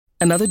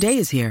Another day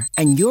is here,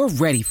 and you're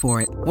ready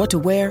for it. What to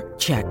wear?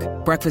 Check.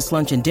 Breakfast,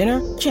 lunch, and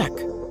dinner? Check.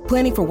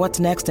 Planning for what's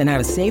next and how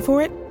to save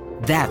for it?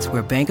 That's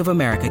where Bank of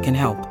America can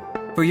help.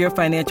 For your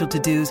financial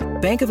to-dos,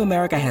 Bank of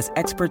America has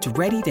experts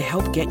ready to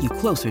help get you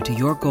closer to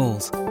your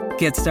goals.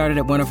 Get started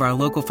at one of our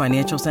local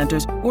financial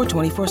centers or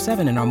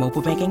 24/7 in our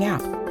mobile banking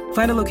app.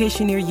 Find a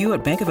location near you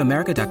at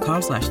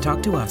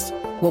bankofamerica.com/talktous.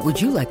 What would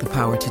you like the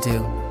power to do?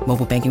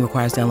 Mobile banking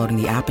requires downloading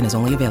the app and is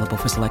only available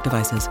for select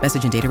devices.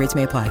 Message and data rates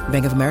may apply.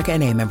 Bank of America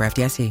N.A., member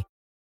FDIC.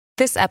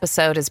 This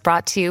episode is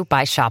brought to you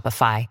by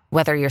Shopify.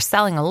 Whether you're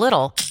selling a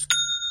little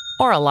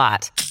or a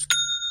lot,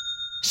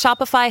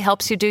 Shopify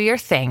helps you do your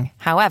thing,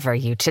 however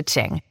you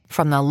cha-ching.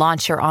 From the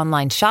launch your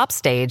online shop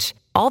stage,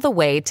 all the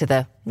way to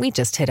the we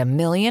just hit 1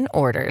 million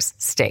orders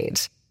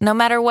stage. No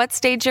matter what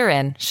stage you're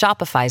in,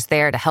 Shopify's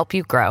there to help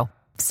you grow.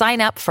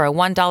 Sign up for a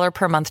 $1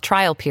 per month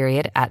trial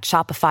period at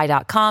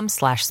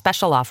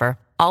shopify.com/special offer,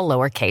 all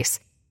lowercase.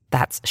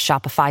 That's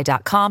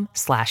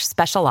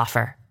shopify.com/special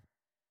offer.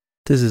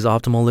 This is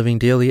Optimal Living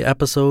Daily,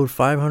 episode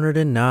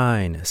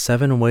 509,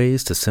 7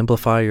 Ways to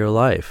Simplify Your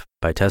Life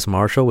by Tess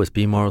Marshall with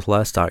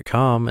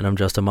BeMoreWithLess.com, and I'm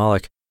Justin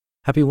Malik.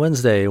 Happy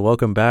Wednesday.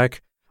 Welcome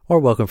back, or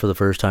welcome for the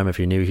first time if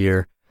you're new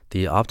here.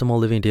 The Optimal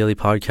Living Daily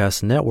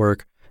Podcast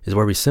Network is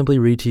where we simply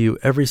read to you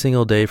every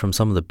single day from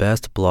some of the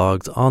best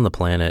blogs on the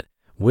planet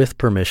with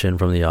permission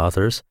from the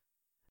authors.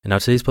 And now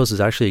today's post is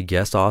actually a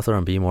guest author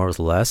on Be More With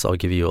Less. I'll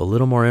give you a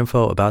little more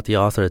info about the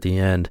author at the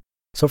end.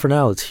 So for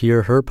now, let's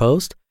hear her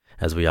post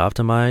as we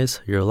optimize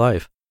your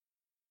life.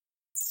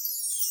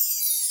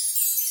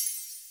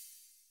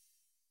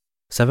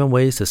 7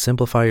 Ways to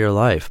Simplify Your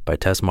Life by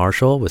Tess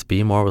Marshall with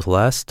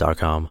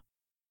BeMoreWithLess.com.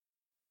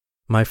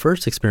 My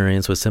first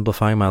experience with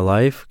simplifying my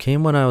life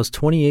came when I was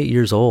 28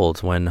 years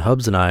old when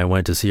Hubs and I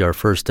went to see our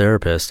first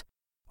therapist.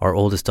 Our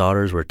oldest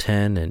daughters were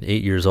 10 and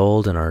 8 years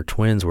old, and our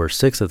twins were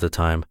 6 at the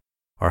time.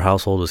 Our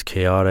household was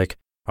chaotic,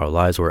 our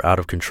lives were out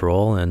of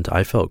control, and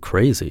I felt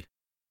crazy.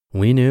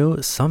 We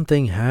knew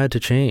something had to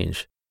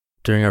change.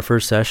 During our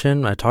first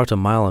session, I talked a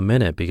mile a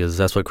minute because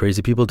that's what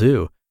crazy people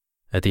do.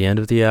 At the end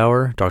of the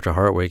hour, Dr.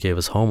 Hartway gave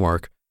us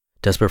homework.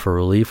 Desperate for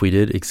relief, we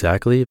did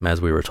exactly as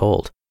we were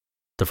told.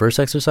 The first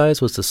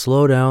exercise was to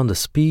slow down the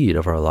speed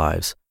of our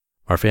lives.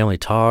 Our family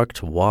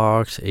talked,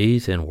 walked,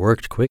 ate, and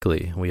worked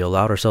quickly. We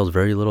allowed ourselves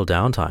very little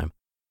downtime.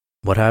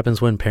 What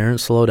happens when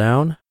parents slow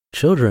down?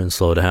 Children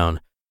slow down.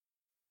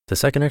 The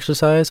second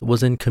exercise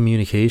was in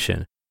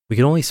communication. We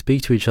could only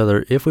speak to each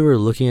other if we were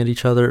looking at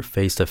each other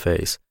face to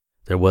face.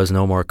 There was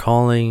no more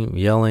calling,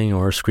 yelling,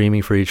 or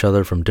screaming for each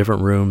other from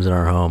different rooms in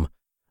our home.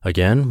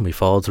 Again, we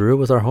followed through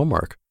with our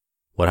homework.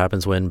 What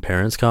happens when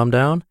parents calm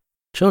down?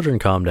 Children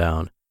calm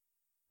down.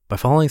 By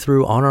following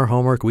through on our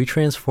homework, we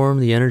transformed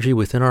the energy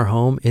within our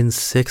home in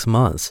 6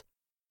 months.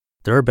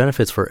 There are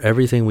benefits for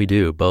everything we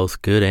do,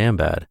 both good and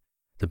bad.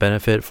 The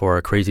benefit for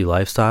our crazy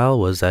lifestyle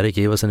was that it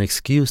gave us an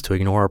excuse to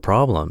ignore our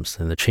problems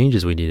and the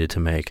changes we needed to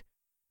make.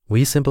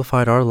 We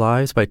simplified our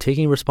lives by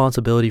taking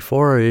responsibility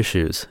for our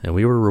issues, and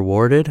we were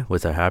rewarded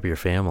with a happier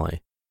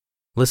family.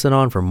 Listen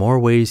on for more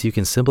ways you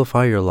can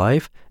simplify your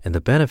life and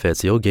the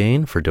benefits you'll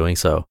gain for doing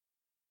so.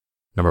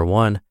 Number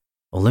 1,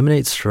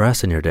 eliminate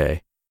stress in your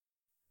day.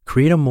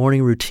 Create a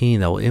morning routine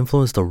that will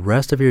influence the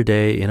rest of your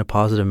day in a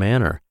positive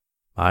manner.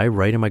 I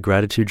write in my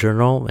gratitude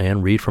journal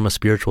and read from a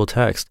spiritual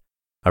text.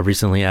 I've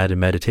recently added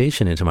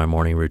meditation into my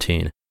morning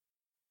routine.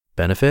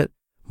 Benefit: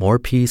 more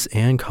peace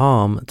and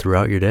calm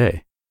throughout your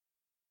day.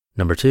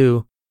 Number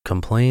 2,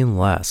 complain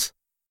less.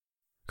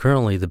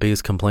 Currently, the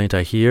biggest complaint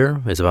I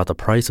hear is about the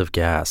price of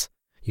gas.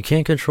 You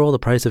can't control the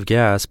price of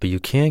gas, but you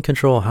can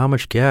control how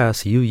much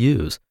gas you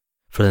use.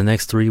 For the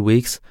next 3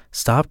 weeks,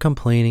 stop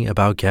complaining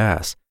about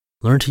gas.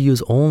 Learn to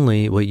use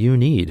only what you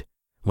need.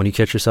 When you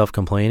catch yourself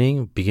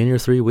complaining, begin your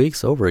 3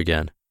 weeks over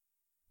again.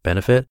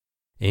 Benefit: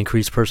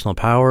 increased personal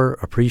power,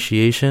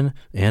 appreciation,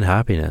 and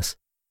happiness.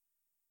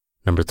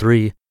 Number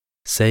 3,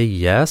 say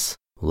yes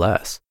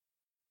less.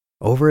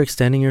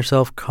 Overextending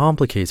yourself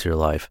complicates your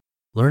life.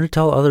 Learn to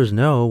tell others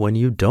no when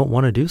you don't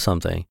want to do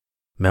something.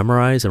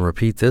 Memorize and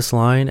repeat this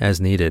line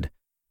as needed.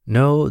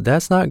 No,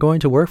 that's not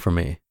going to work for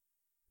me.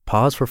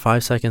 Pause for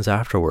 5 seconds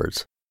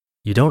afterwards.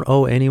 You don't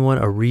owe anyone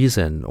a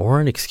reason or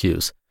an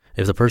excuse.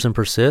 If the person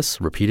persists,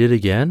 repeat it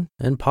again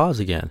and pause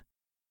again.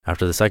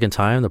 After the second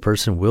time, the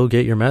person will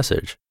get your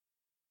message.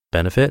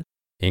 Benefit: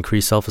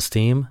 increased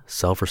self-esteem,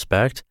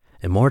 self-respect,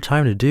 and more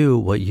time to do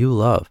what you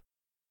love.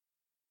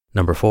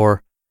 Number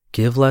 4,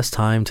 give less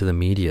time to the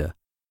media.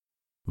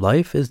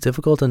 Life is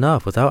difficult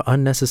enough without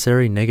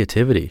unnecessary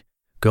negativity.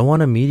 Go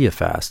on a media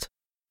fast.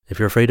 If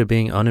you're afraid of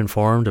being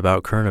uninformed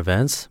about current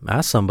events,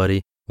 ask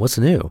somebody, what's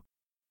new?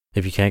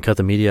 If you can't cut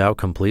the media out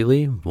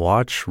completely,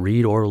 watch,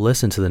 read, or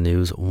listen to the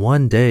news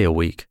 1 day a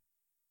week.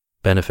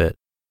 Benefit: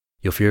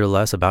 you'll fear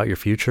less about your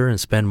future and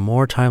spend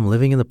more time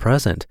living in the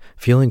present,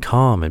 feeling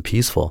calm and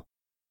peaceful.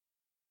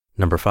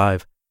 Number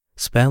 5,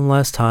 spend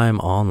less time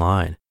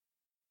online.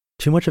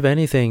 Too much of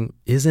anything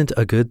isn't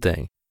a good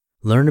thing.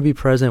 Learn to be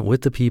present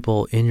with the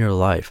people in your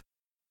life.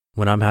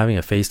 When I'm having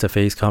a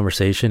face-to-face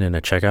conversation in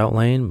a checkout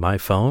lane, my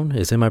phone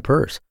is in my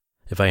purse.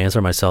 If I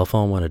answer my cell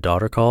phone when a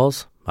daughter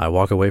calls, I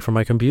walk away from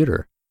my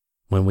computer.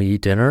 When we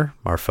eat dinner,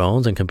 our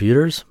phones and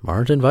computers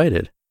aren't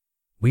invited.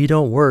 We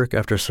don't work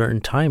after a certain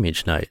time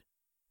each night.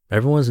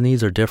 Everyone's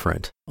needs are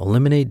different.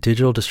 Eliminate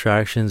digital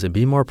distractions and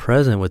be more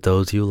present with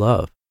those you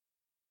love.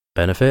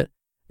 Benefit: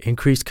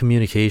 increased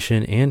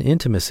communication and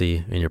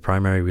intimacy in your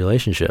primary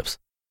relationships.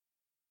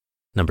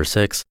 Number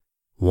 6,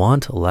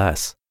 want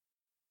less.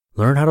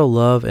 Learn how to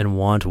love and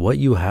want what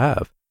you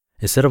have.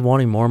 Instead of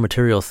wanting more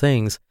material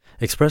things,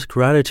 express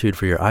gratitude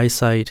for your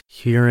eyesight,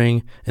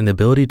 hearing, and the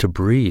ability to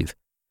breathe.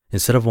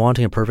 Instead of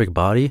wanting a perfect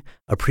body,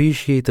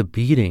 appreciate the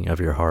beating of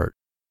your heart.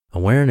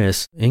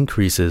 Awareness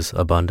increases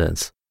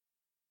abundance.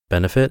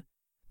 Benefit: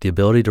 the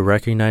ability to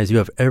recognize you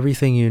have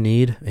everything you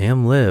need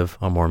and live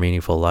a more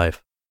meaningful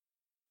life.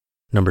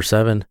 Number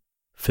 7,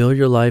 fill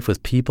your life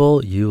with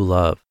people you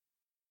love.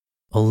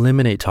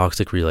 Eliminate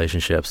toxic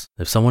relationships.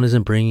 If someone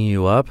isn't bringing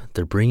you up,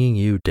 they're bringing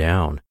you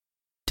down.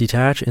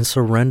 Detach and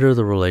surrender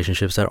the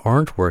relationships that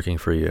aren't working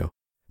for you.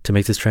 To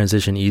make this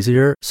transition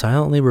easier,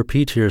 silently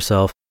repeat to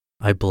yourself,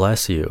 I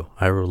bless you,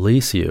 I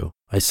release you,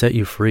 I set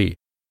you free.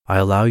 I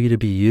allow you to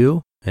be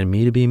you and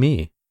me to be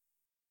me.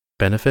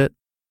 Benefit: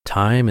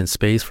 time and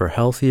space for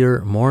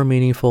healthier, more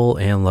meaningful,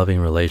 and loving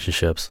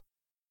relationships.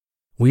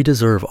 We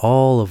deserve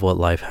all of what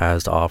life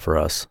has to offer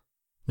us.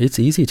 It's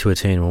easy to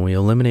attain when we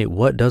eliminate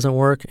what doesn't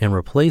work and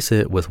replace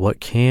it with what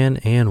can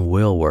and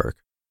will work.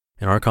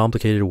 In our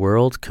complicated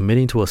world,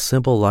 committing to a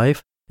simple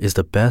life is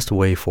the best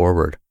way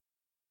forward.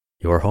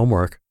 Your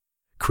homework: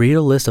 create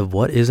a list of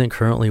what isn't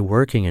currently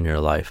working in your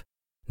life.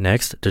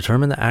 Next,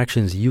 determine the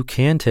actions you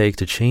can take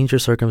to change your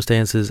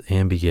circumstances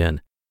and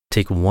begin.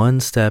 Take one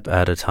step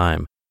at a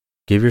time.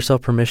 Give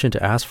yourself permission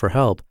to ask for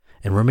help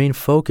and remain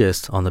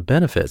focused on the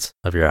benefits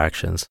of your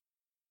actions.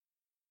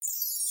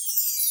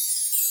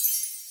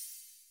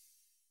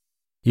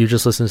 You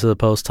just listened to the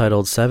post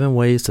titled 7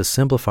 Ways to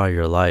Simplify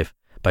Your Life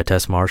by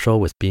Tess Marshall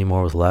with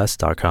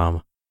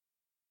BeMoreWithLess.com.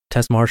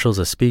 Tess Marshall is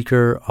a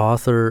speaker,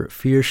 author,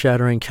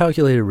 fear-shattering,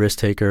 calculated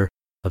risk-taker,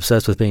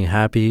 obsessed with being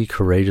happy,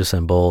 courageous,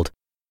 and bold.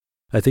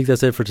 I think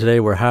that's it for today.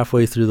 We're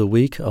halfway through the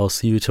week. I'll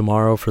see you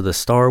tomorrow for the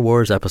Star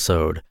Wars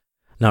episode.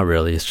 Not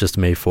really, it's just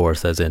May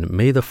 4th, as in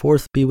May the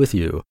 4th be with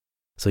you.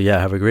 So yeah,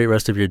 have a great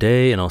rest of your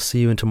day, and I'll see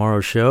you in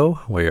tomorrow's show,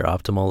 where your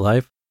optimal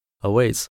life awaits.